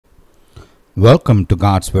Welcome to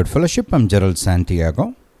God's Word Fellowship. I'm Gerald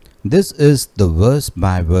Santiago. This is the verse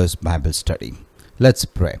by verse Bible study. Let's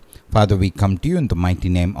pray. Father, we come to you in the mighty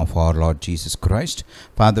name of our Lord Jesus Christ.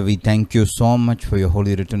 Father, we thank you so much for your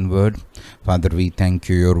holy written word. Father, we thank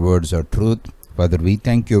you, your words are truth. Father, we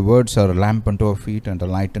thank your words are a lamp unto our feet and a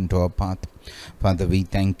light unto our path. Father, we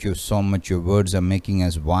thank you so much. Your words are making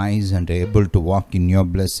us wise and able to walk in your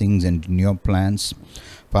blessings and in your plans.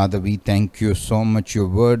 Father, we thank you so much. Your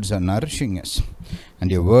words are nourishing us and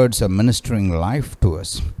your words are ministering life to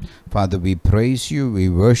us. Father, we praise you, we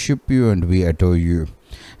worship you, and we adore you.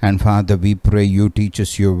 And Father, we pray you teach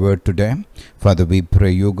us your word today. Father, we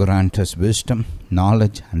pray you grant us wisdom,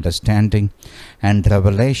 knowledge, understanding, and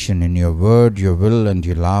revelation in your word, your will, and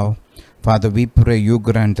your love. Father, we pray you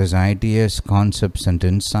grant us ideas, concepts, and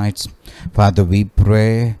insights. Father, we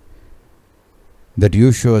pray that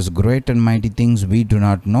you show us great and mighty things we do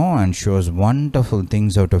not know and show us wonderful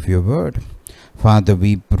things out of your word. Father,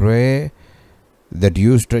 we pray that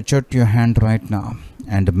you stretch out your hand right now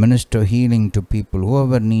and minister healing to people,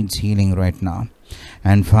 whoever needs healing right now.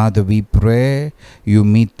 And Father, we pray you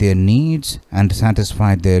meet their needs and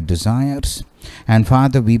satisfy their desires. And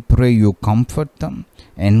Father, we pray you comfort them,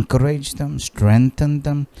 encourage them, strengthen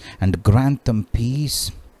them, and grant them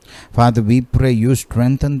peace. Father, we pray you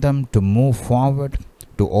strengthen them to move forward,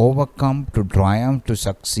 to overcome, to triumph, to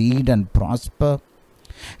succeed and prosper.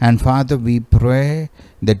 And Father, we pray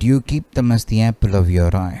that you keep them as the apple of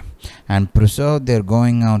your eye and preserve their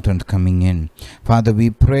going out and coming in. Father,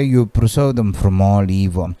 we pray you preserve them from all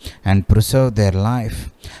evil and preserve their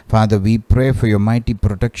life. Father, we pray for your mighty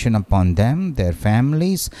protection upon them, their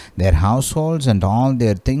families, their households, and all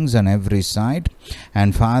their things on every side.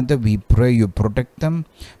 And Father, we pray you protect them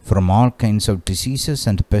from all kinds of diseases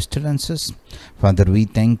and pestilences. Father, we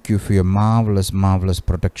thank you for your marvelous, marvelous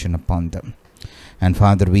protection upon them. And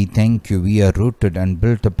Father, we thank you, we are rooted and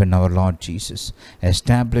built up in our Lord Jesus,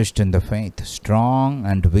 established in the faith, strong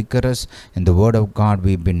and vigorous in the word of God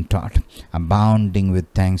we've been taught, abounding with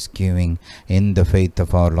thanksgiving in the faith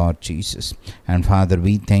of our Lord Jesus. And Father,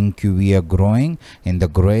 we thank you, we are growing in the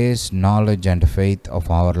grace, knowledge, and faith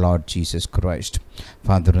of our Lord Jesus Christ.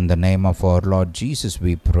 Father, in the name of our Lord Jesus,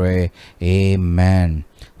 we pray. Amen.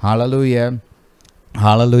 Hallelujah.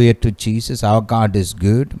 Hallelujah to Jesus. Our God is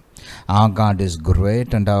good. Our God is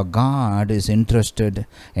great, and our God is interested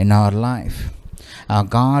in our life. Our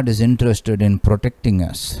God is interested in protecting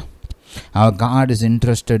us. Our God is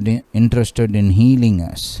interested in healing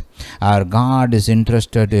us. Our God is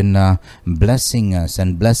interested in blessing us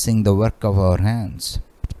and blessing the work of our hands.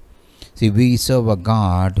 See, we serve a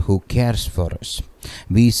God who cares for us.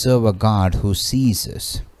 We serve a God who sees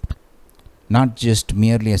us, not just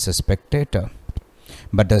merely as a spectator,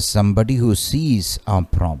 but as somebody who sees our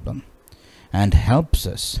problem and helps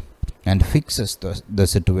us and fixes the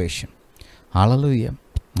situation. Hallelujah.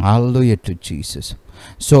 Hallelujah to Jesus.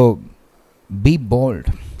 So be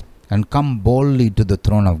bold and come boldly to the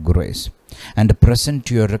throne of grace and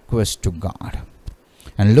present your request to God.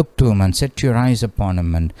 And look to him and set your eyes upon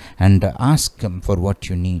him and ask him for what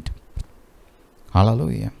you need.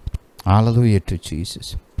 Hallelujah. Hallelujah to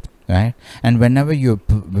Jesus. Right? And whenever you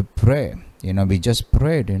pray, we just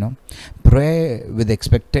prayed, pray with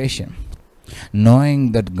expectation,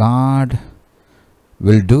 knowing that God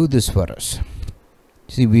will do this for us.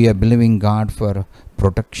 See, we are believing God for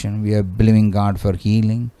protection. We are believing God for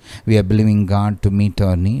healing. We are believing God to meet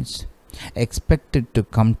our needs. Expect it to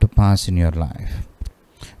come to pass in your life.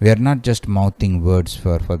 We are not just mouthing words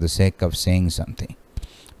for the sake of saying something.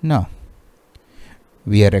 No.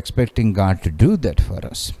 We are expecting God to do that for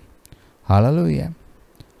us. Hallelujah.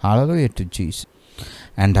 Hallelujah to Jesus.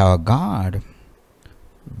 And our God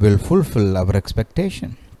will fulfill our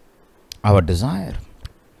expectation, our desire.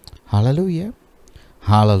 Hallelujah.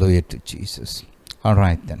 Hallelujah to Jesus. All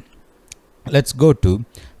right then. Let's go to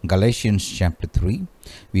Galatians chapter 3.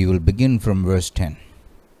 We will begin from verse 10.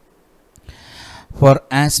 For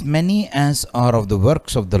as many as are of the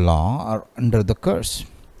works of the law are under the curse.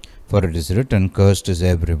 For it is written, Cursed is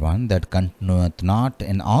everyone that continueth not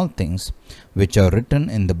in all things which are written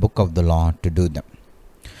in the book of the law to do them.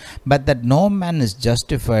 But that no man is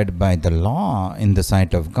justified by the law in the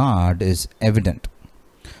sight of God is evident.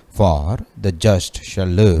 For the just shall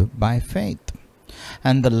live by faith.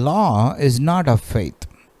 And the law is not of faith,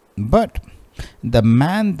 but the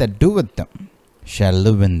man that doeth them shall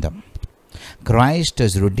live in them. Christ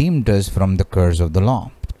has redeemed us from the curse of the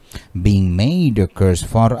law, being made a curse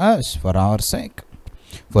for us, for our sake.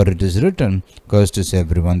 For it is written, Cursed is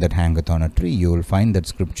everyone that hangeth on a tree. You will find that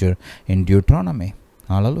scripture in Deuteronomy.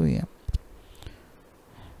 Hallelujah.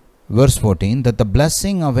 verse 14, that the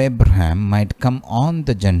blessing of Abraham might come on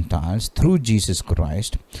the Gentiles through Jesus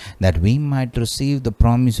Christ, that we might receive the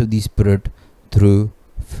promise of the Spirit through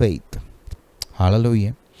faith.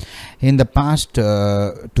 Hallelujah. In the past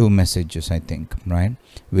two messages, I think, right,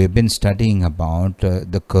 we've been studying about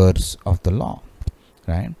the curse of the law,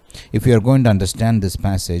 right? If you are going to understand this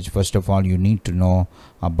passage, first of all, you need to know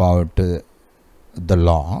about the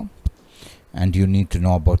law, and you need to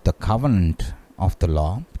know about the covenant of the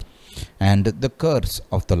law and the curse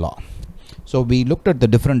of the law. So we looked at the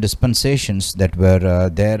different dispensations that were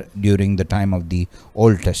there during the time of the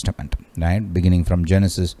Old Testament, right, beginning from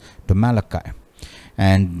Genesis to Malachi.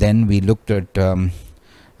 And then we looked at the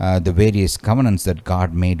various covenants that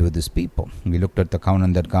God made with his people. We looked at the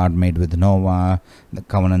covenant that God made with Noah, the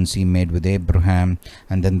covenants he made with Abraham,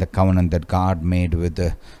 and then the covenant that God made with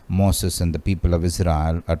Moses and the people of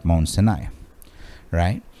Israel at Mount Sinai,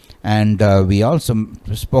 right? And we also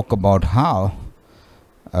spoke about how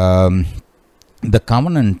the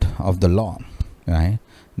covenant of the law, right,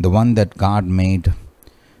 the one that God made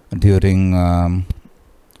during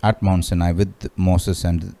at Mount Sinai with Moses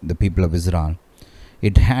and the people of Israel,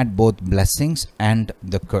 it had both blessings and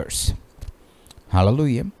the curse.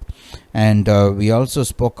 Hallelujah. And we also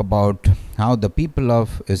spoke about how the people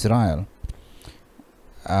of Israel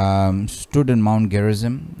stood in Mount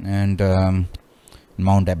Gerizim and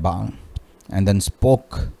Mount Ebal, and then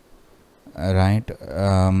spoke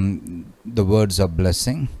the words of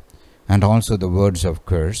blessing and also the words of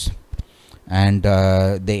curse, and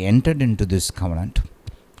they entered into this covenant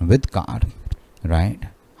with God, right?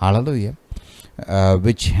 Hallelujah.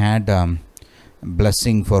 Which had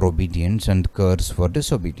blessing for obedience and curse for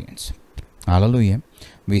disobedience. Hallelujah.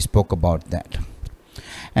 We spoke about that.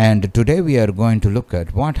 And today we are going to look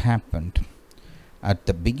at what happened at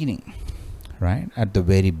the beginning, right? At the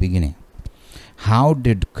very beginning. How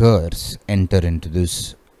did curse enter into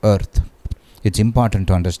this earth? It's important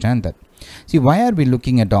to understand that. See, why are we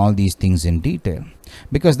looking at all these things in detail?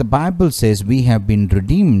 Because the Bible says we have been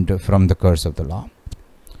redeemed from the curse of the law.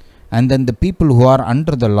 And then the people who are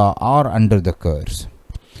under the law are under the curse.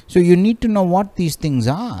 So you need to know what these things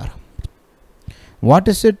are. What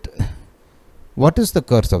is it? What is the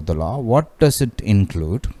curse of the law? What does it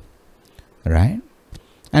include? Right?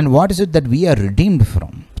 And what is it that we are redeemed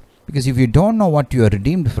from? Because if you don't know what you are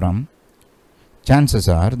redeemed from, chances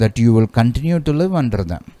are that you will continue to live under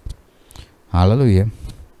them. Hallelujah.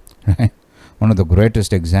 Right? One of the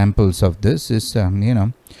greatest examples of this is,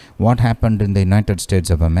 what happened in the United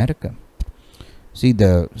States of America. See,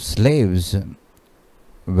 the slaves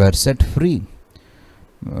were set free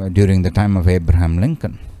during the time of Abraham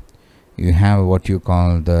Lincoln. You have what you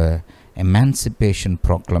call the Emancipation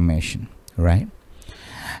Proclamation, right?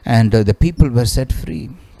 And the people were set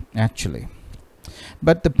free, actually.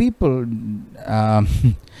 But the people,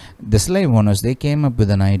 the slave owners, they came up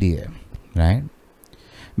with an idea, right?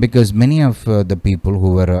 Because many of the people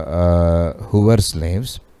who were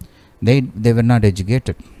slaves, they were not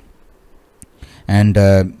educated, and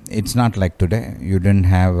it's not like today. You didn't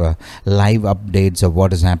have live updates of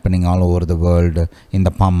what is happening all over the world in the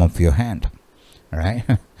palm of your hand, right?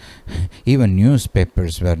 Even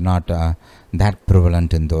newspapers were not that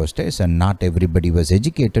prevalent in those days, and not everybody was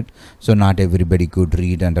educated, so not everybody could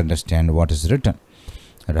read and understand what is written,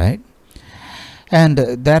 right? And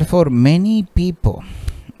therefore many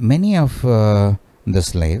of the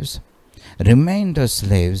slaves remained as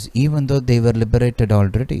slaves even though they were liberated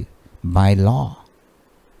already by law,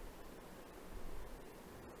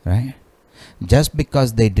 right? Just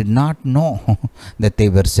because they did not know that they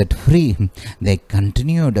were set free, they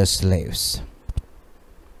continued as slaves.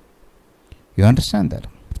 You understand that?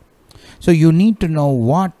 So you need to know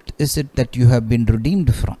what is it that you have been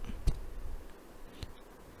redeemed from.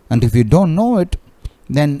 And if you don't know it,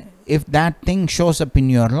 then if that thing shows up in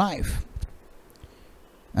your life,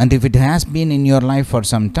 and if it has been in your life for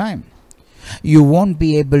some time, you won't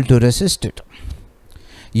be able to resist it.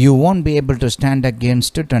 You won't be able to stand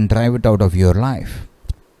against it and drive it out of your life.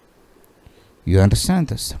 You understand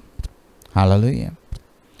this? Hallelujah.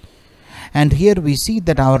 And here we see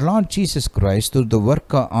that our Lord Jesus Christ, through the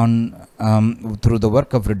work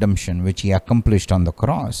of redemption which he accomplished on the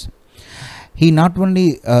cross, he not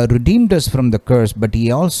only redeemed us from the curse, but he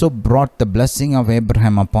also brought the blessing of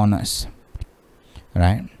Abraham upon us.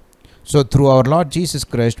 Right? So through our Lord Jesus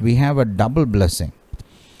Christ, we have a double blessing,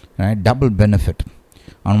 right? Double benefit.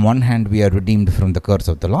 On one hand, we are redeemed from the curse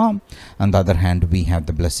of the law. On the other hand, we have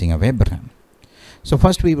the blessing of Abraham. So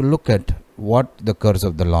first we will look at what the curse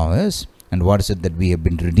of the law is and what is it that we have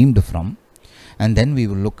been redeemed from. And then we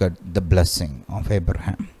will look at the blessing of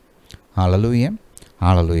Abraham. Hallelujah.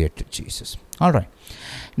 Hallelujah to Jesus. All right.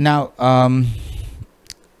 Now,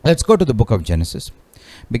 let's go to the book of Genesis,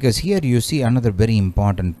 because here you see another very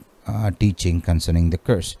important teaching concerning the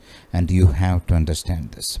curse, and you have to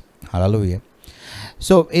understand this. Hallelujah.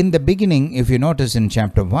 So, in the beginning, if you notice in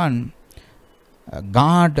chapter 1,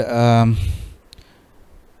 God,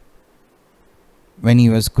 when he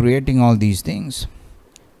was creating all these things,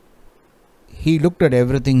 he looked at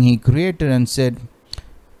everything he created and said,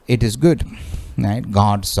 it is good. Right?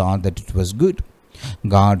 God saw that it was good.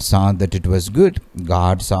 God saw that it was good.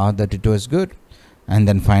 God saw that it was good. And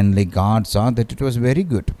then finally God saw that it was very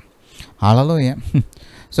good. Hallelujah.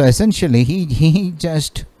 So essentially he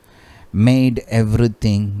just made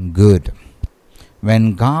everything good.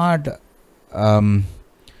 When God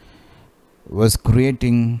was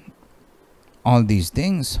creating all these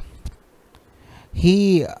things,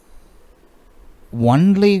 he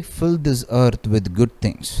only filled this earth with good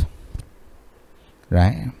things.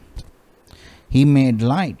 Right? He made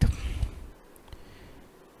light.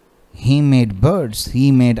 He made birds.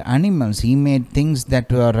 He made animals. He made things that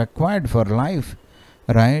were required for life,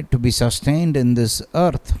 right, to be sustained in this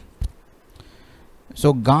earth.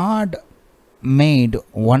 So God made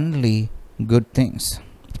only good things.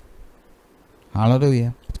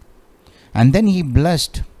 Hallelujah. And then he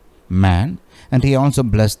blessed man, and he also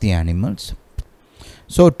blessed the animals.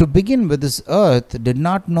 So to begin with, this earth did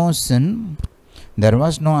not know sin. There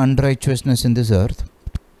was no unrighteousness in this earth,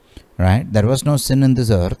 right? There was no sin in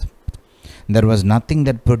this earth. There was nothing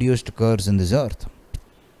that produced curse in this earth,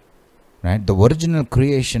 right? The original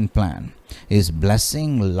creation plan is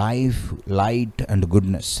blessing, life, light, and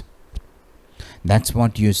goodness. That's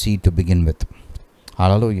what you see to begin with.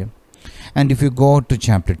 Hallelujah. And if you go to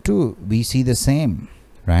chapter 2, we see the same,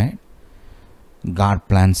 right? God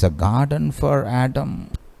plants a garden for Adam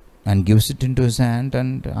and gives it into his hand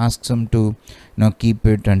and asks him to keep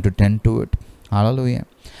it and to tend to it. Hallelujah.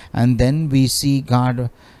 And then we see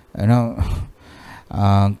God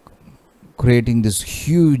creating this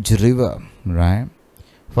huge river, right,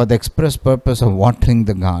 for the express purpose of watering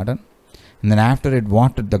the garden. And then after it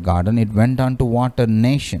watered the garden, it went on to water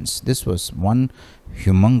nations. This was one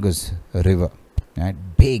humongous river, right?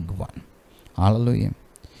 Big one. Hallelujah.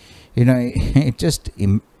 It just,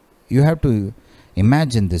 you have to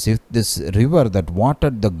imagine this. If this river that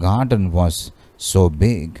watered the garden was so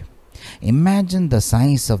big, imagine the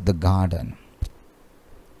size of the garden.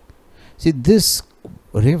 See, this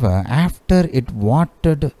river, after it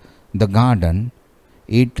watered the garden,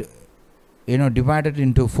 it divided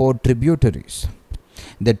into 4 tributaries.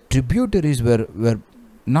 The tributaries were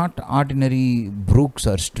not ordinary brooks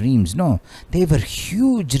or streams. No, they were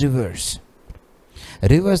huge rivers.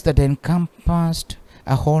 Rivers that encompassed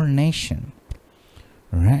a whole nation.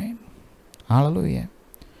 Right? Hallelujah.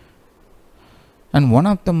 And one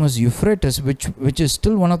of them was Euphrates, which is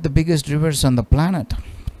still one of the biggest rivers on the planet.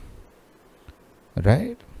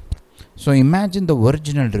 Right? So imagine the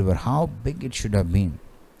original river, how big it should have been.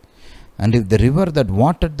 And if the river that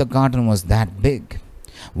watered the garden was that big,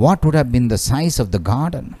 what would have been the size of the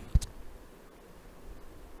garden?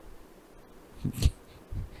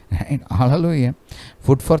 Right? Hallelujah.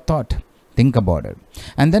 Food for thought. Think about it.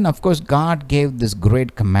 And then of course God gave this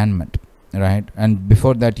great commandment, right? And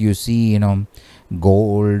before that you see,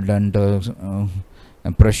 gold and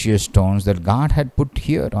precious stones that God had put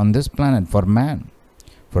here on this planet for man,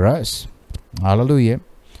 for us. Hallelujah.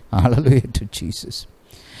 Hallelujah to Jesus.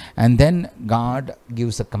 And then God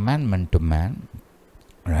gives a commandment to man,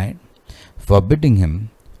 right, forbidding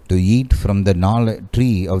him to eat from the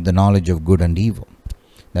tree of the knowledge of good and evil.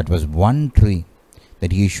 That was one tree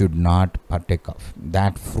that he should not partake of.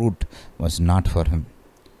 That fruit was not for him.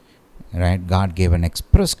 Right? God gave an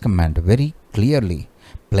express command, very clearly,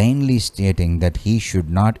 plainly stating that he should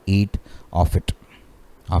not eat of it,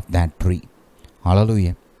 of that tree.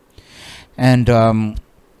 Hallelujah. And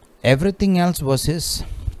everything else was his.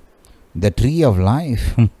 The tree of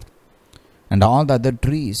life and all the other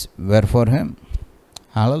trees were for him.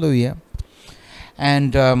 Hallelujah.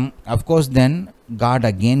 And of course then God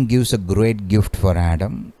again gives a great gift for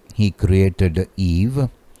Adam. He created Eve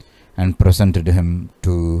and presented her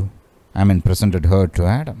to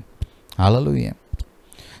Adam. Hallelujah.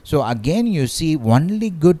 So again you see only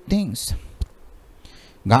good things.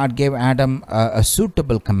 God gave Adam a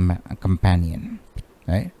suitable companion,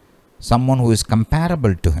 right? Someone who is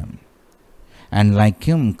comparable to him, and like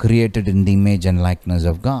him, created in the image and likeness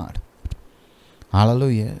of God.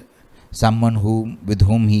 Hallelujah. Someone with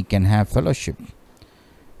whom he can have fellowship.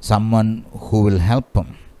 Someone who will help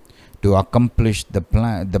him to accomplish the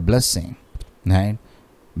blessing, right?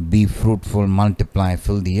 Be fruitful, multiply,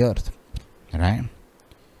 fill the earth, right?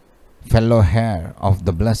 fellow heir of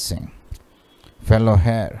the blessing, fellow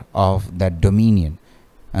heir of that dominion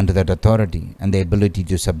and that authority and the ability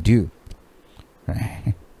to subdue.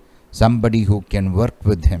 Right? Somebody who can work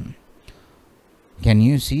with him. Can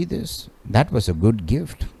you see this? That was a good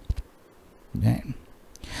gift. Right?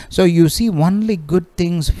 So you see only good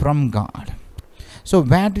things from God. So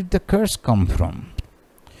where did the curse come from?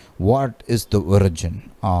 What is the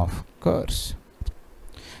origin of curse?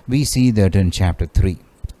 We see that in chapter 3.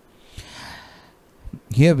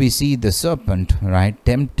 Here we see the serpent, right,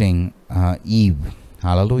 tempting Eve.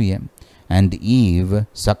 Hallelujah. And Eve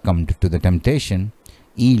succumbed to the temptation,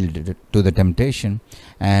 yielded to the temptation,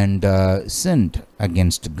 and sinned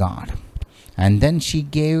against God. And then she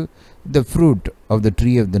gave the fruit of the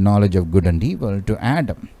tree of the knowledge of good and evil to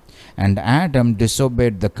Adam. And Adam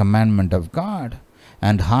disobeyed the commandment of God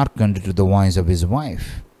and hearkened to the voice of his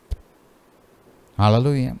wife.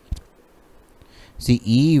 Hallelujah. See,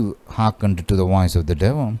 Eve hearkened to the voice of the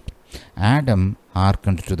devil. Adam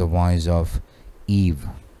hearkened to the voice of Eve.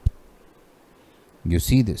 You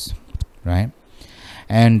see this, right?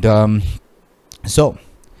 And so,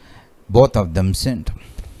 both of them sinned.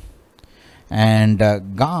 And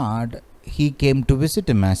God, he came to visit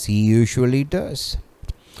him as he usually does.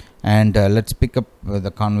 And let's pick up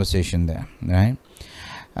the conversation there, right?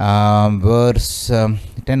 Verse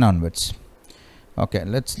 10 onwards. Okay,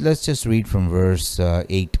 let's just read from verse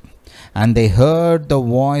 8. And they heard the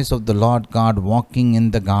voice of the Lord God walking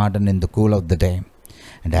in the garden in the cool of the day.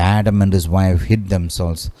 And Adam and his wife hid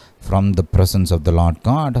themselves from the presence of the Lord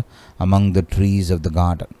God among the trees of the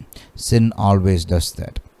garden. Sin always does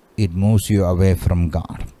that. It moves you away from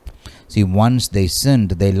God. See, once they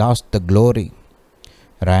sinned, they lost the glory.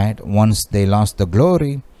 Right? Once they lost the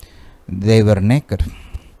glory, they were naked.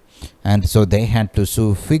 And so they had to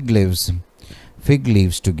sew fig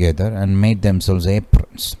leaves together and made themselves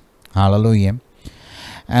aprons. Hallelujah.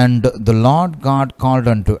 And the Lord God called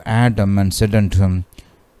unto Adam and said unto him,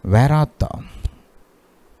 Where art thou?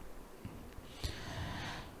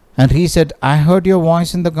 And he said, I heard your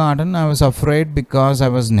voice in the garden. I was afraid because I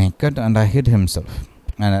was naked, and I hid himself,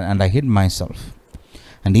 and I hid myself.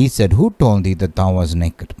 And he said, Who told thee that thou wast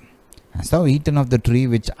naked? Hast thou eaten of the tree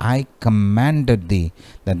which I commanded thee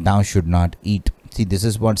that thou should not eat? See, this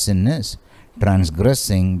is what sin is.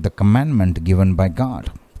 Transgressing the commandment given by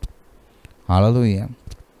God. Hallelujah.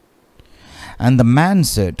 And the man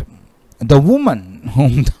said, The woman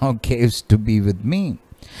whom thou gavest to be with me,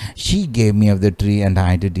 she gave me of the tree, and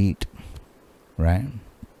I did eat. Right?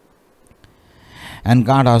 And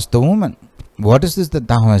God asked the woman, What is this that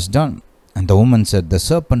thou hast done? And the woman said, The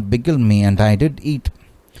serpent beguiled me, and I did eat.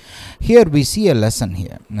 Here we see a lesson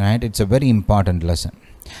here, right? It's a very important lesson.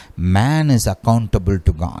 Man is accountable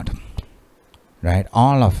to God, right?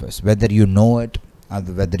 All of us, whether you know it or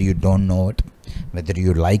whether you don't know it, whether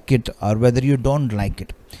you like it or whether you don't like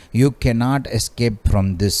it, you cannot escape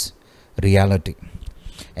from this reality.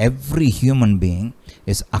 Every human being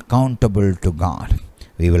is accountable to God.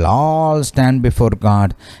 We will all stand before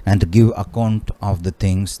God and give account of the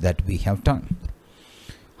things that we have done.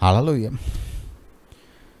 Hallelujah.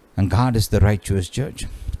 And God is the righteous judge.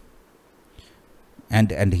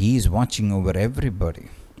 And He is watching over everybody,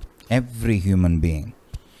 every human being.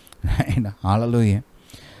 Right? Hallelujah.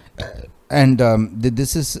 And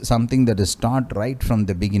this is something that is taught right from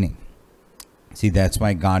the beginning. See, that's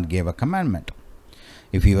why God gave a commandment.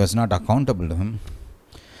 If He was not accountable to Him,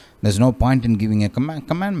 there's no point in giving a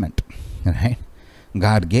commandment. Right?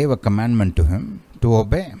 God gave a commandment to him to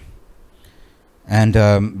obey. And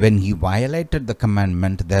when he violated the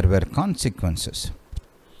commandment, there were consequences.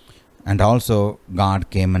 And also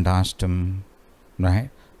God came and asked him,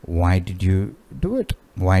 right, why did you do it?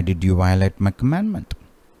 Why did you violate my commandment?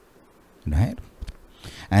 Right?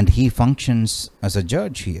 And he functions as a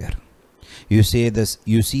judge here. You see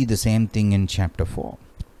the same thing in chapter 4.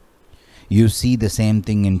 You see the same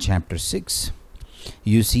thing in chapter 6.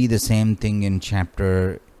 You see the same thing in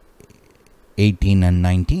chapter 18 and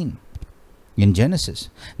 19. In Genesis,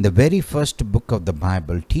 the very first book of the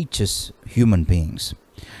Bible teaches human beings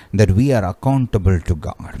that we are accountable to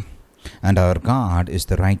God. And our God is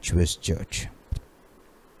the righteous judge.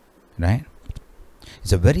 Right?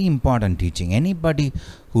 It's a very important teaching. Anybody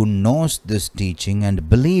who knows this teaching and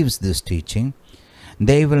believes this teaching,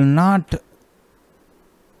 they will not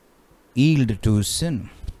yield to sin,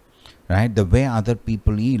 right? The way other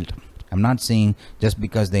people yield. I'm not saying just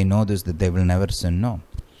because they know this that they will never sin, no.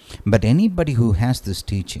 But anybody who has this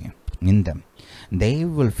teaching in them, they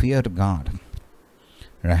will fear God,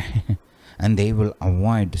 right? And they will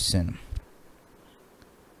avoid sin.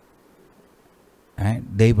 Right?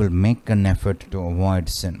 They will make an effort to avoid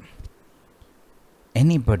sin.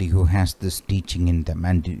 Anybody who has this teaching in them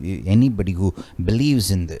and anybody who believes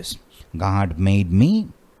in this, God made me,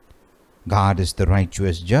 God is the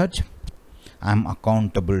righteous judge, I'm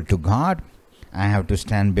accountable to God, I have to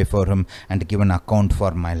stand before Him and give an account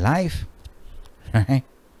for my life. Right?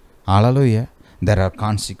 Hallelujah. There are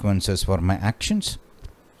consequences for my actions.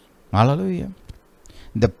 Hallelujah.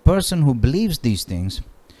 The person who believes these things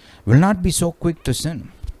will not be so quick to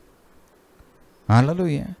sin.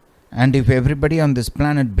 Hallelujah. And if everybody on this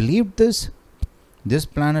planet believed this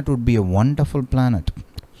planet would be a wonderful planet.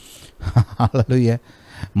 Hallelujah.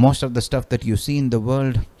 Most of the stuff that you see in the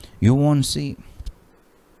world, you won't see.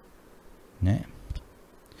 Yeah.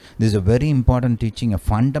 This is a very important teaching, a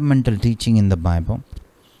fundamental teaching in the Bible.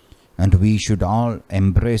 And we should all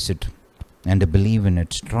embrace it and believe in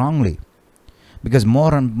it strongly. Because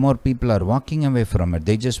more and more people are walking away from it.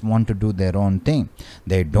 They just want to do their own thing.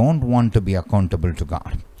 They don't want to be accountable to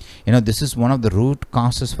God. This is one of the root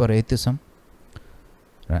causes for atheism.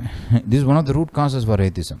 Right? This is one of the root causes for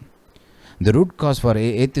atheism. The root cause for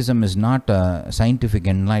atheism is not scientific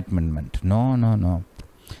enlightenment. No.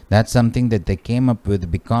 That's something that they came up with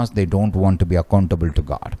because they don't want to be accountable to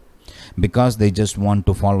God. Because they just want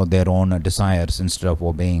to follow their own desires instead of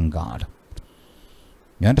obeying God.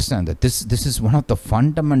 You understand that this is one of the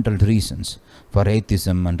fundamental reasons for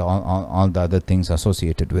atheism and all the other things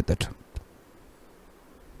associated with it.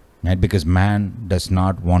 Right? Because man does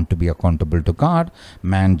not want to be accountable to God.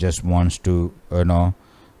 Man just wants to,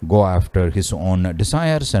 go after his own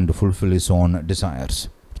desires and fulfill his own desires.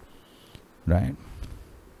 Right?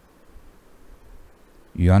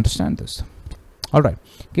 You understand this? All right.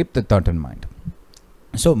 Keep the thought in mind.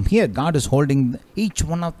 So here God is holding each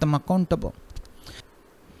one of them accountable.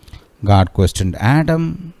 God questioned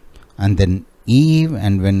Adam and then Eve,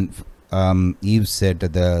 and when Eve said to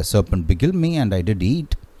the serpent, "Beguile me," and I did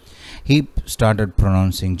eat, he started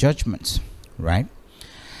pronouncing judgments, right?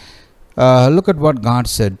 Look at what God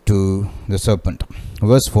said to the serpent.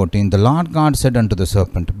 Verse 14, the Lord God said unto the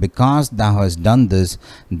serpent, because thou hast done this,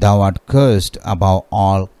 thou art cursed above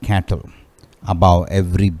all cattle, above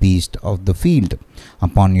every beast of the field.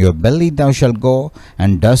 Upon your belly thou shalt go,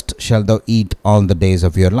 and dust shalt thou eat all the days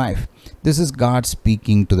of your life. This is God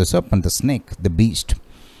speaking to the serpent, the snake, the beast,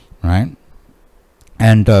 right?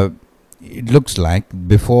 And it looks like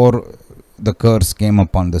before the curse came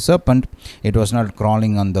upon the serpent, it was not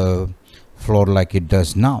crawling on the floor like it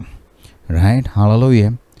does now, right?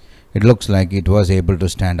 Hallelujah. It looks like it was able to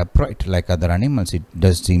stand upright like other animals. It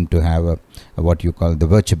does seem to have a what you call the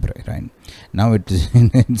vertebrae, right? Now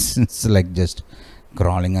it's like just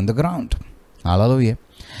crawling on the ground. Hallelujah.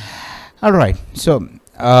 All right. So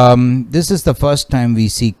this is the first time we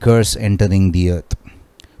see curse entering the earth.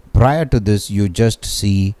 Prior to this, you just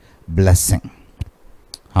see blessing.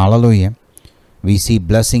 Hallelujah. We see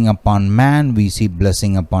blessing upon man. We see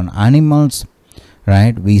blessing upon animals.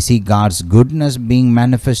 Right? We see God's goodness being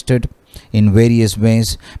manifested in various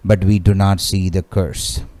ways, but we do not see the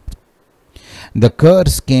curse. The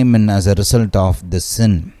curse came in as a result of the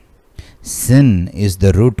sin. Sin is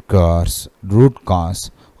the root cause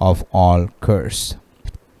of all curse.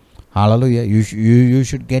 Hallelujah. You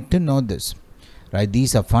should get to know this. Right?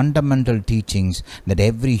 These are fundamental teachings that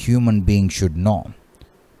every human being should know.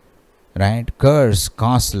 Right? Curse,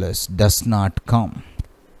 causeless, does not come.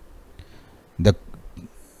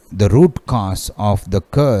 The root cause of the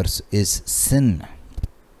curse is sin.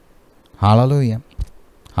 Hallelujah.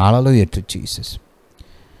 Hallelujah to Jesus.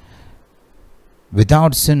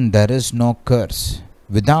 Without sin, there is no curse.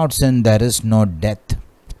 Without sin, there is no death.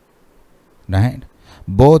 Right?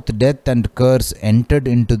 Both death and curse entered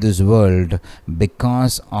into this world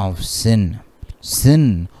because of sin.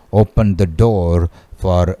 Sin opened the door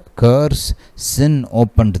for curse. Sin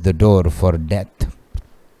opened the door for death.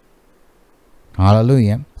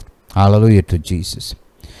 Hallelujah. Hallelujah to Jesus.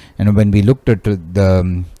 And when we looked at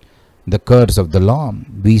the curse of the law,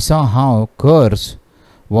 we saw how curse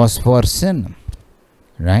was for sin.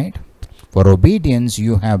 Right? For obedience,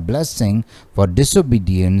 you have blessing. For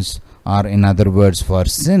disobedience, or in other words, for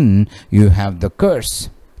sin, you have the curse.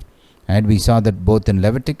 And we saw that both in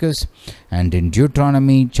Leviticus and in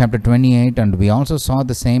Deuteronomy chapter 28, and we also saw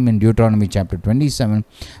the same in Deuteronomy chapter 27,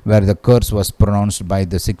 where the curse was pronounced by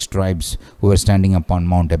the 6 tribes who were standing upon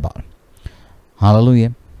Mount Ebal.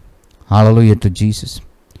 Hallelujah. Hallelujah to Jesus.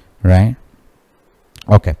 Right?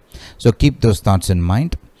 Okay. So keep those thoughts in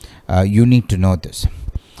mind. You need to know this.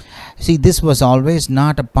 See, this was always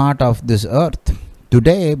not a part of this earth.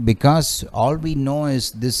 Today, because all we know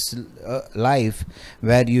is this life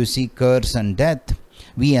where you see curse and death,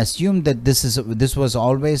 we assume that this was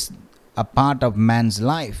always a part of man's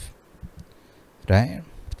life. right?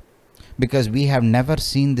 Because we have never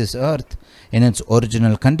seen this earth in its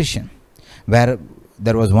original condition, where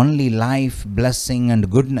there was only life, blessing and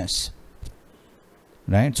goodness,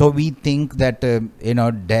 right? So we think that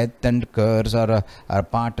death and curse are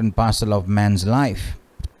part and parcel of man's life,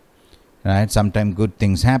 right? Sometimes good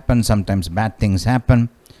things happen, sometimes bad things happen.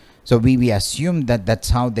 So we assume that that's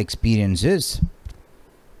how the experience is.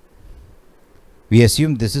 We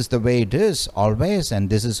assume this is the way it is always, and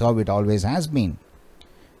this is how it always has been.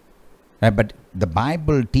 Right? But the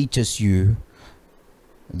Bible teaches you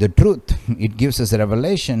the truth. It gives us a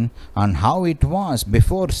revelation on how it was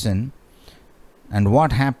before sin and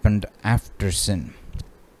what happened after sin.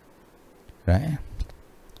 Right?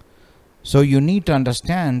 So you need to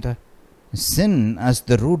understand sin as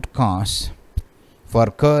the root cause for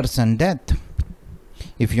curse and death.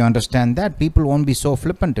 If you understand that, people won't be so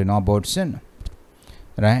flippant about sin.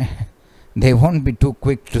 Right? They won't be too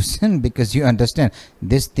quick to sin, because you understand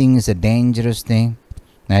this thing is a dangerous thing,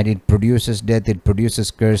 that it produces death, it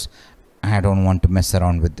produces curse. I don't want to mess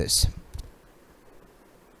around with this.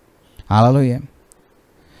 Hallelujah.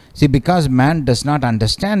 See, because man does not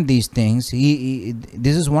understand these things,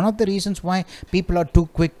 this is one of the reasons why people are too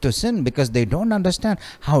quick to sin, because they don't understand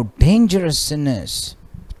how dangerous sin is.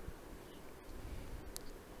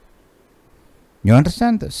 You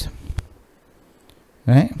understand this?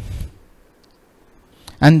 Right?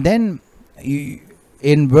 And then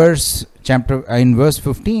in verse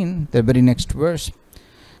 15, the very next verse,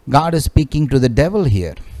 God is speaking to the devil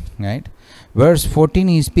here, right? Verse 14,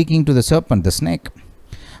 he is speaking to the serpent, the snake.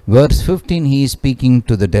 Verse 15, he is speaking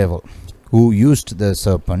to the devil, who used the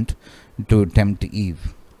serpent to tempt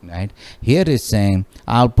Eve, right? Here is saying,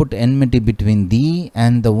 I'll put enmity between thee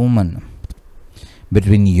and the woman,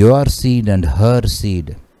 between your seed and her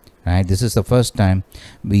seed, right? This is the first time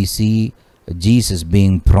we see Jesus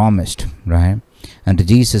being promised, right? And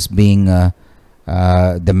Jesus being the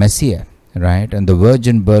Messiah, right? And the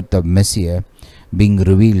virgin birth of Messiah being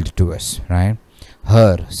revealed to us, right?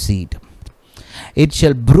 Her seed. It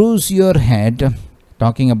shall bruise your head,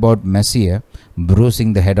 talking about Messiah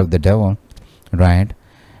bruising the head of the devil, right?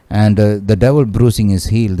 And the devil bruising his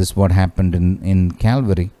heel. This is what happened in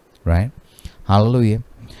Calvary, right? Hallelujah.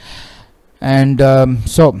 And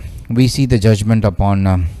so we see the judgment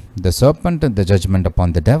upon the serpent, and the judgment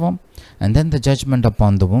upon the devil, and then the judgment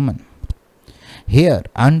upon the woman. Here,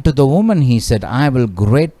 unto the woman he said, I will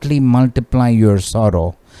greatly multiply your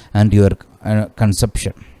sorrow and your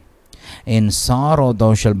conception. In sorrow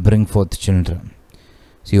thou shalt bring forth children.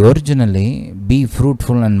 See, originally, be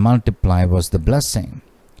fruitful and multiply was the blessing,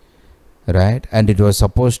 right? And it was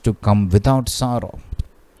supposed to come without sorrow.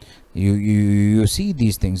 You see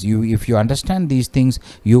these things. If you understand these things,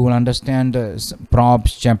 you will understand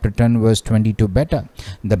Proverbs chapter 10 verse 22 better.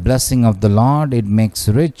 The blessing of the Lord, it makes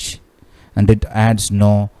rich, and it adds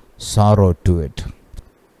no sorrow to it.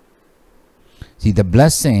 See, the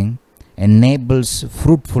blessing enables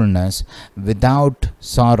fruitfulness without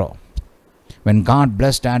sorrow. When God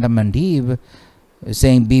blessed Adam and Eve,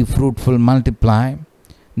 saying, be fruitful, multiply,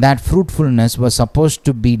 that fruitfulness was supposed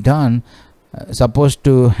to be done, supposed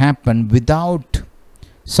to happen without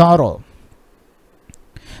sorrow.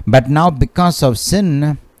 But now, because of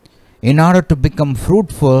sin, in order to become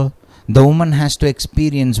fruitful, the woman has to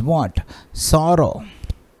experience what? Sorrow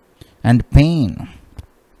and pain.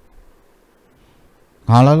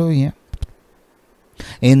 Hallelujah.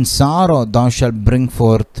 In sorrow thou shalt bring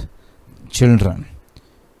forth children.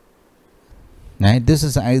 Right?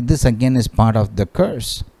 This again is part of the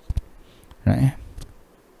curse. Right?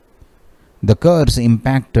 The curse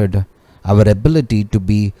impacted our ability to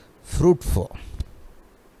be fruitful.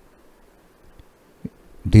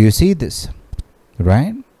 Do you see this?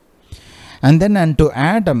 Right? And then unto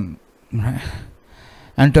Adam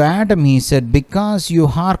he said, because you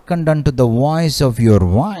hearkened unto the voice of your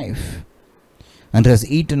wife, and hast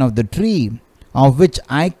eaten of the tree of which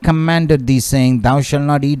I commanded thee, saying, thou shalt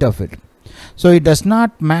not eat of it. So it does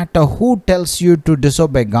not matter who tells you to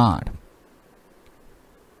disobey God.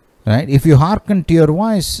 Right? If you hearken to your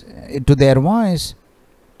voice, to their voice,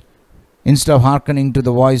 instead of hearkening to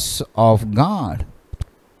the voice of God,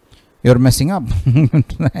 you're messing up.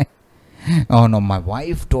 Right? Oh no, my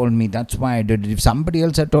wife told me, that's why I did it. If somebody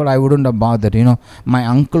else had told, I wouldn't have bothered. My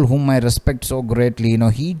uncle, whom I respect so greatly,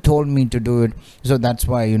 he told me to do it. So that's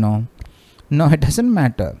why, No, it doesn't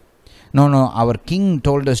matter. No, our king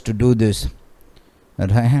told us to do this.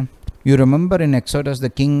 Right? You remember in Exodus,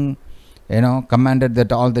 the king, commanded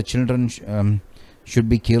that all the children should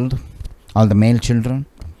be killed, all the male children.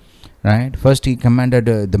 Right? First he commanded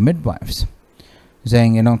the midwives,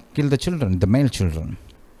 saying, kill the children, the male children.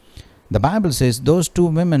 The Bible says those two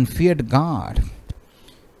women feared God.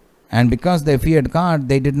 And because they feared God,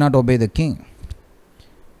 they did not obey the king.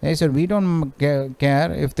 They said, we don't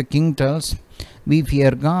care if the king tells, we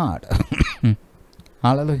fear God.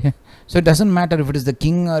 Hallelujah. So it doesn't matter if it is the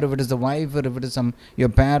king or if it is the wife or if it is your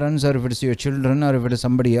parents or if it is your children or if it is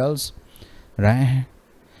somebody else. Right?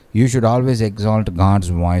 You should always exalt God's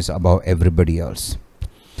voice above everybody else.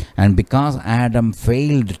 And because Adam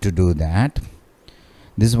failed to do that,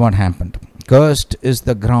 this is what happened. Cursed is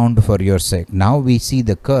the ground for your sake. Now we see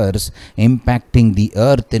the curse impacting the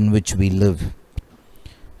earth in which we live.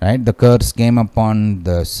 Right? The curse came upon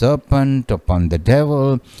the serpent, upon the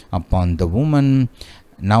devil, upon the woman,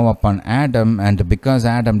 now upon Adam. And because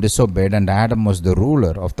Adam disobeyed and Adam was the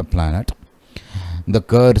ruler of the planet, the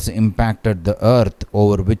curse impacted the earth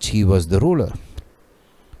over which he was the ruler.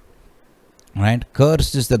 Right?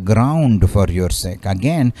 Cursed is the ground for your sake.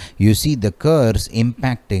 Again, you see the curse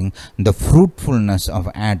impacting the fruitfulness of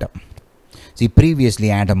Adam. See, previously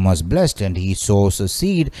Adam was blessed and he sows a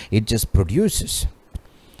seed, it just produces.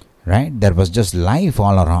 Right? There was just life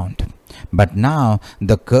all around. But now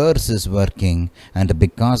the curse is working, and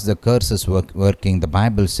because the curse is working, the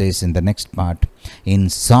Bible says in the next part, in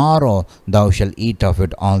sorrow thou shalt eat of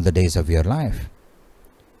it all the days of your life.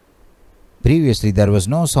 Previously there was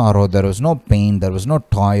no sorrow, there was no pain, there was no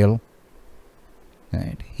toil.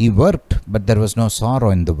 Right? He worked, but there was no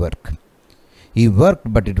sorrow in the work. He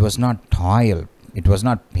worked, but it was not toil, it was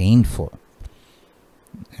not painful.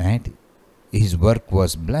 Right? His work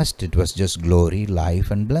was blessed. It was just glory,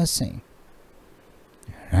 life and blessing.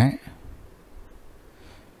 Right?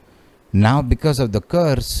 Now because of the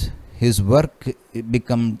curse, his work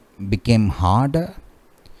became harder.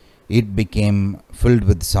 It became filled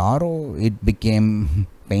with sorrow. It became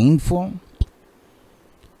painful.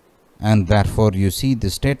 And therefore you see the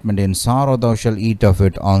statement, in sorrow thou shalt eat of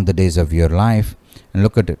it all the days of your life. And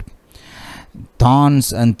look at it.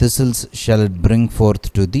 Thorns and thistles shall it bring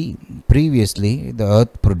forth to thee. Previously, the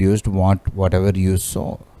earth produced whatever you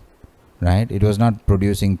sow. Right? It was not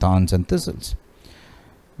producing thorns and thistles.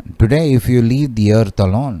 Today, if you leave the earth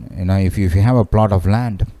alone, if you have a plot of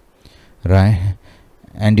land, right,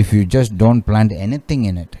 and if you just don't plant anything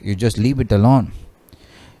in it, you just leave it alone,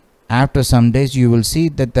 after some days you will see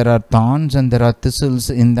that there are thorns and there are thistles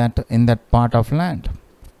in that part of land.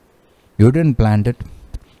 You didn't plant it,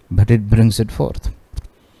 but it brings it forth.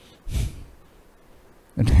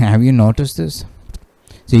 Have you noticed this?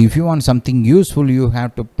 See, if you want something useful, you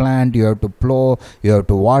have to plant, you have to plow, you have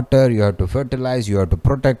to water, you have to fertilize, you have to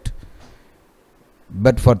protect.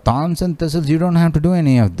 But for thorns and thistles, you don't have to do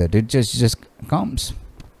any of that. It just comes.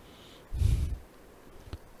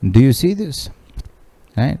 Do you see this?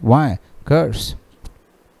 Right? Why? Curse.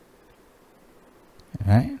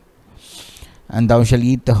 Right? And thou shalt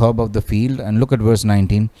eat the herb of the field. And look at verse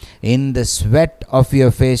 19. In the sweat of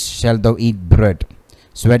your face shalt thou eat bread.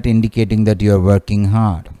 Sweat indicating that you are working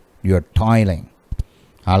hard. You are toiling.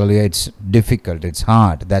 Hallelujah. It's difficult. It's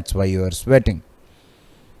hard. That's why you are sweating.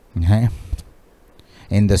 Okay?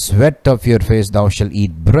 In the sweat of your face thou shalt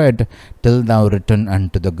eat bread till thou return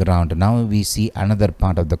unto the ground. Now we see another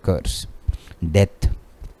part of the curse. Death.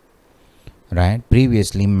 Right?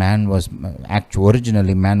 Previously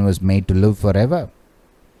originally man was made to live forever.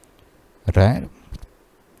 Right?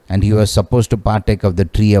 And he was supposed to partake of the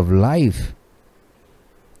tree of life.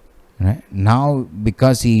 Right? Now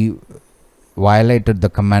because he violated the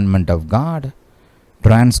commandment of God,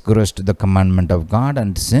 transgressed the commandment of God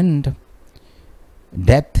and sinned,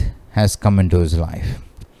 death has come into his life.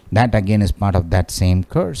 That again is part of that same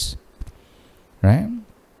curse. Right?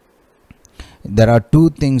 There are two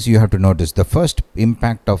things you have to notice. The first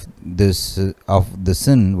impact of this of the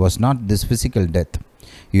sin was not this physical death.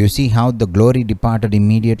 You see how the glory departed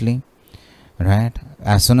immediately. Right?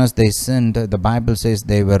 As soon as they sinned, the Bible says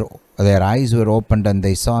their eyes were opened and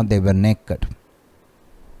they saw they were naked.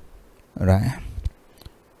 Right?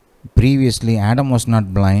 Previously Adam was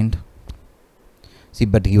not blind. See,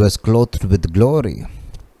 but he was clothed with glory.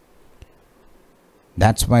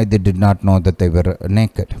 That's why they did not know that they were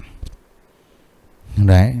naked.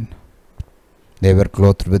 Right? They were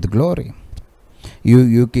clothed with glory.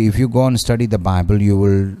 If you go and study the Bible, you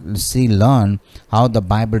will learn how the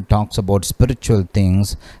Bible talks about spiritual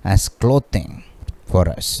things as clothing for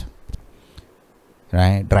us.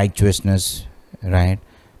 Right? Righteousness, right,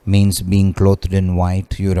 means being clothed in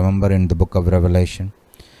white. You remember in the book of Revelation.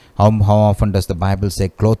 How often does the Bible say,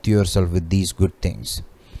 clothe yourself with these good things?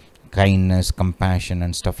 Kindness, compassion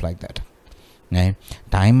and stuff like that. Right?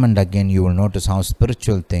 Time and again you will notice how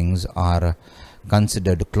spiritual things are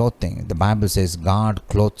considered clothing. The Bible says God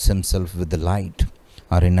clothes himself with the light.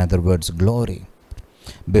 or in other words, glory.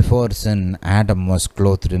 Before sin, Adam was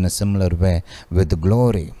clothed in a similar way with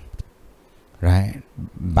glory. Right?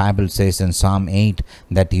 Bible says in Psalm 8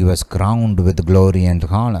 that he was crowned with glory and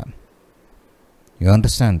honor. You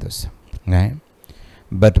understand this? Right?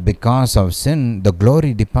 But because of sin, the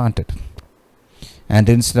glory departed. And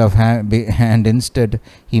instead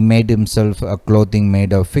he made himself a clothing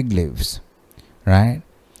made of fig leaves. Right?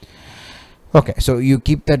 Okay, so you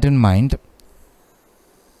keep that in mind.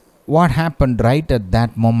 What happened right at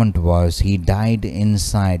that moment was he died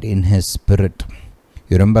inside in his spirit.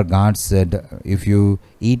 You remember God said, if you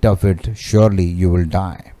eat of it, surely you will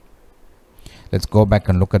die. Let's go back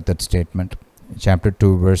and look at that statement. Chapter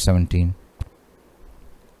 2, verse 17.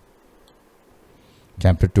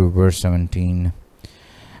 Chapter 2, verse 17.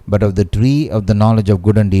 But of the tree of the knowledge of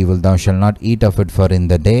good and evil thou shalt not eat of it, for in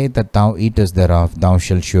the day that thou eatest thereof thou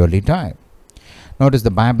shalt surely die. Notice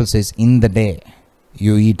the Bible says, in the day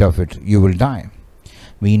you eat of it, you will die.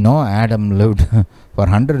 We know Adam lived for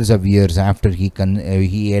hundreds of years after he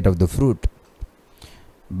ate of the fruit.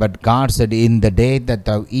 But God said, in the day that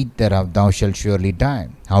thou eat thereof, thou shalt surely die.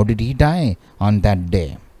 How did he die on that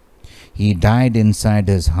day? He died inside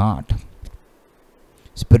his heart.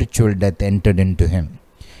 Spiritual death entered into him.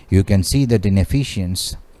 You can see that in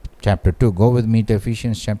Ephesians chapter 2. Go with me to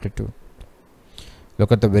Ephesians chapter 2.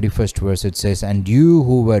 Look at the very first verse. It says, and you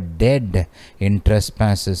who were dead in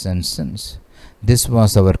trespasses and sins. This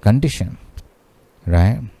was our condition.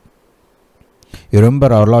 Right? You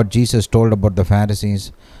remember our Lord Jesus told about the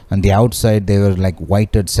Pharisees. On the outside they were like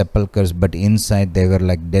whited sepulchres, but inside they were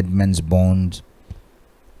like dead men's bones.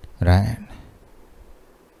 Right?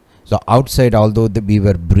 So outside, although we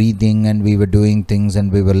were breathing and we were doing things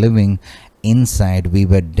and we were living, inside we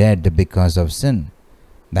were dead because of sin.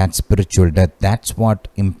 That's spiritual death. That's what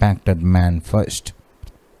impacted man first.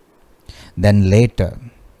 Then later,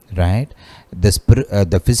 right,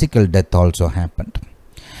 the physical death also happened.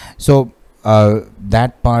 So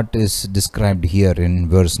that part is described here in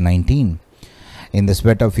verse 19. In the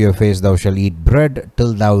sweat of your face thou shalt eat bread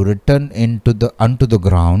till thou return unto the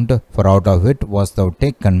ground, for out of it was thou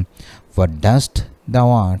taken, for dust thou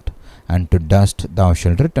art, and to dust thou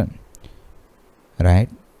shalt return. Right?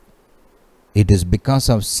 It is because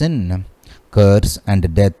of sin, curse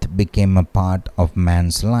and death became a part of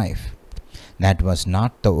man's life. That was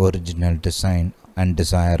not the original design and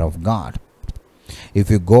desire of God. If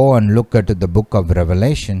you go and look at the book of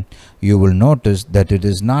Revelation, you will notice that it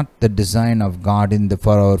is not the design of God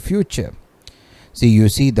for our future. You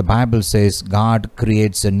see, the Bible says God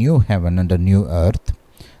creates a new heaven and a new earth.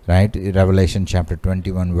 Right? Revelation chapter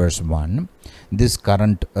 21 verse 1. This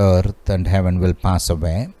current earth and heaven will pass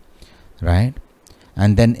away. Right?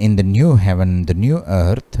 And then in the new heaven and the new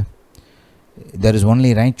earth, there is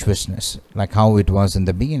only righteousness, like how it was in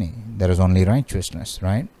the beginning. There is only righteousness,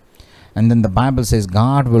 right? And then the Bible says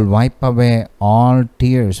God will wipe away all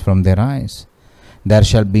tears from their eyes. There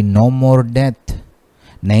shall be no more death,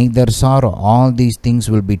 neither sorrow. All these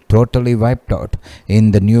things will be totally wiped out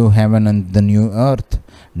in the new heaven and the new earth.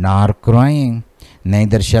 Nor crying,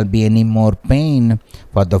 neither shall be any more pain,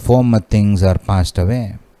 for the former things are passed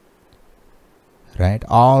away. Right?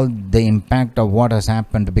 All the impact of what has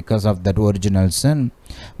happened because of that original sin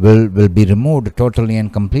will be removed totally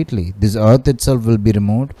and completely. This earth itself will be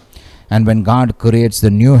removed. And when God creates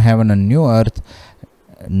the new heaven and new earth,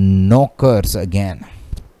 no curse again.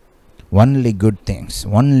 Only good things,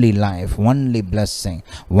 only life, only blessing,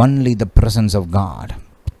 only the presence of God.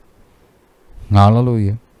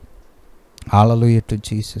 Hallelujah. Hallelujah to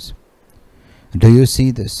Jesus. Do you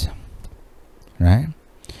see this? Right?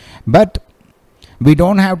 But we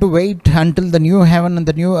don't have to wait until the new heaven and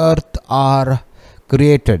the new earth are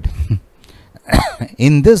created.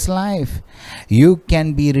 In this life, you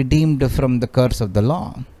can be redeemed from the curse of the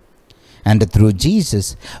law. And through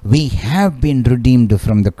Jesus, we have been redeemed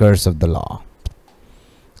from the curse of the law.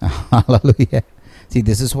 Hallelujah. See,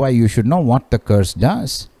 this is why you should know what the curse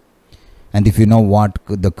does. And if you know what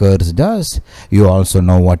the curse does, you also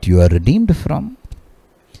know what you are redeemed from.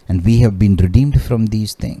 And we have been redeemed from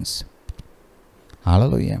these things.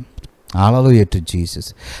 Hallelujah. Hallelujah to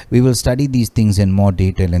Jesus. We will study these things in more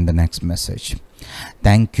detail in the next message.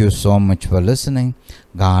 Thank you so much for listening.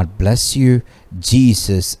 God bless you.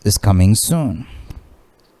 Jesus is coming soon.